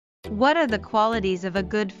What are the qualities of a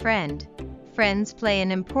good friend? Friends play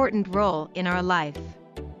an important role in our life.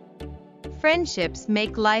 Friendships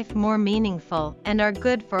make life more meaningful and are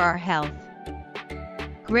good for our health.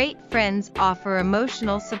 Great friends offer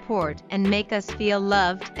emotional support and make us feel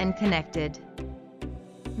loved and connected.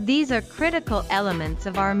 These are critical elements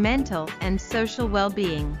of our mental and social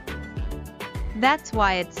well-being. That's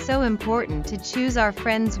why it's so important to choose our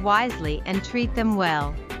friends wisely and treat them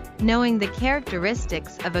well. Knowing the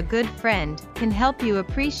characteristics of a good friend can help you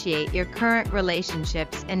appreciate your current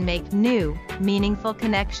relationships and make new, meaningful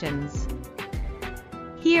connections.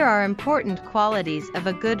 Here are important qualities of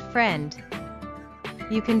a good friend.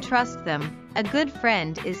 You can trust them. A good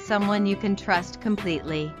friend is someone you can trust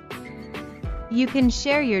completely. You can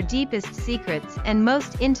share your deepest secrets and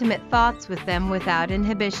most intimate thoughts with them without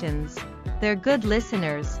inhibitions. They're good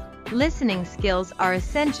listeners. Listening skills are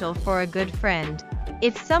essential for a good friend.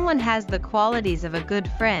 If someone has the qualities of a good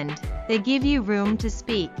friend, they give you room to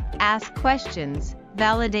speak, ask questions,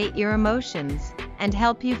 validate your emotions, and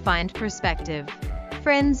help you find perspective.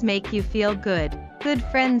 Friends make you feel good. Good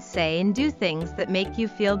friends say and do things that make you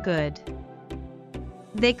feel good.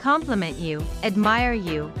 They compliment you, admire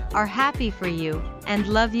you, are happy for you, and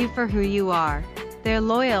love you for who you are. They're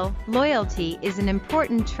loyal. Loyalty is an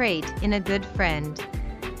important trait in a good friend.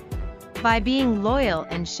 By being loyal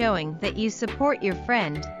and showing that you support your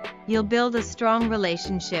friend, you'll build a strong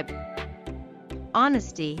relationship.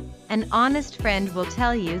 Honesty. An honest friend will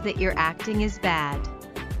tell you that your acting is bad.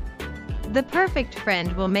 The perfect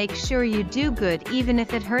friend will make sure you do good even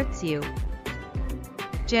if it hurts you.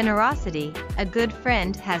 Generosity. A good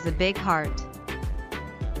friend has a big heart.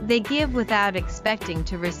 They give without expecting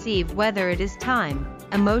to receive, whether it is time,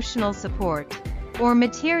 emotional support, or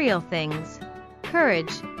material things.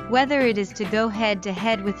 Courage. Whether it is to go head to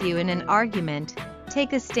head with you in an argument,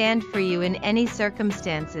 take a stand for you in any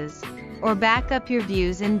circumstances, or back up your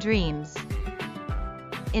views and dreams.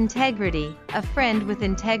 Integrity. A friend with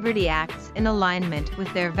integrity acts in alignment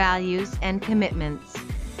with their values and commitments.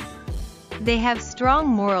 They have strong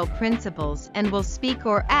moral principles and will speak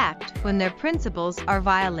or act when their principles are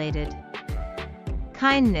violated.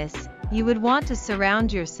 Kindness. You would want to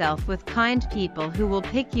surround yourself with kind people who will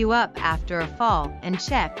pick you up after a fall and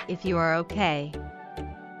check if you are okay.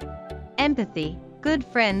 Empathy. Good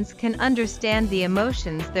friends can understand the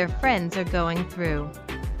emotions their friends are going through.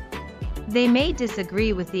 They may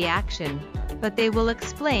disagree with the action, but they will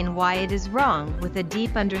explain why it is wrong with a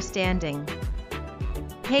deep understanding.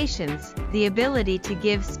 Patience. The ability to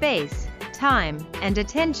give space, time, and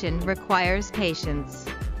attention requires patience.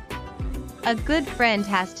 A good friend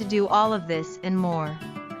has to do all of this and more.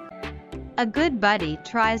 A good buddy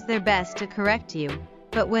tries their best to correct you,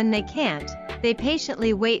 but when they can't, they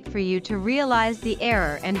patiently wait for you to realize the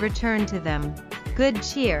error and return to them. Good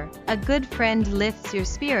cheer. A good friend lifts your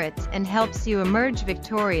spirits and helps you emerge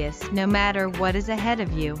victorious no matter what is ahead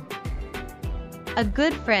of you. A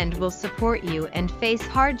good friend will support you and face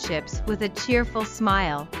hardships with a cheerful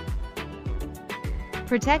smile.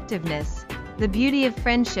 Protectiveness. The beauty of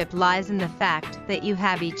friendship lies in the fact that you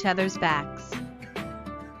have each other's backs.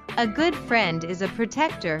 A good friend is a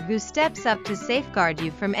protector who steps up to safeguard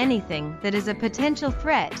you from anything that is a potential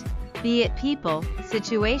threat, be it people,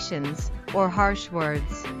 situations, or harsh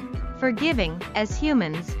words. Forgiving. As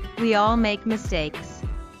humans, we all make mistakes.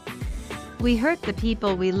 We hurt the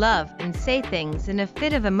people we love and say things in a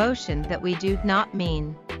fit of emotion that we do not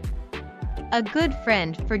mean. A good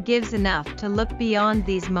friend forgives enough to look beyond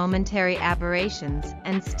these momentary aberrations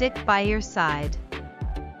and stick by your side.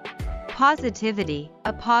 Positivity.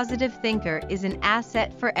 A positive thinker is an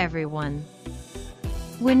asset for everyone.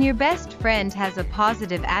 When your best friend has a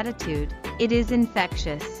positive attitude, it is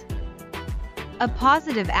infectious. A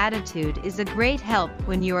positive attitude is a great help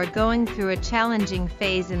when you are going through a challenging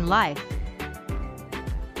phase in life.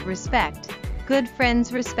 Respect. Good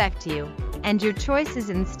friends respect you and your choices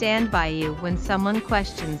and stand by you when someone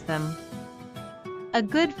questions them. A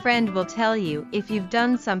good friend will tell you if you've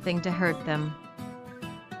done something to hurt them.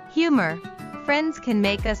 Humor. Friends can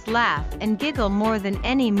make us laugh and giggle more than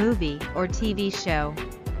any movie or TV show.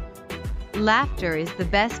 Laughter is the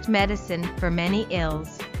best medicine for many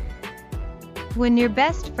ills. When your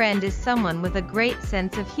best friend is someone with a great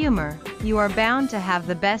sense of humor, you are bound to have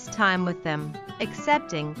the best time with them.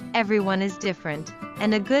 Accepting. Everyone is different,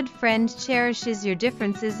 and a good friend cherishes your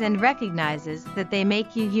differences and recognizes that they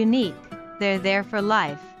make you unique. They're there for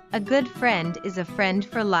life. A good friend is a friend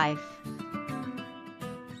for life.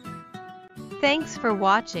 Thanks for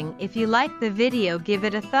watching. If you liked the video, give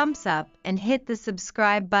it a thumbs up and hit the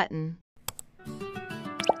subscribe button.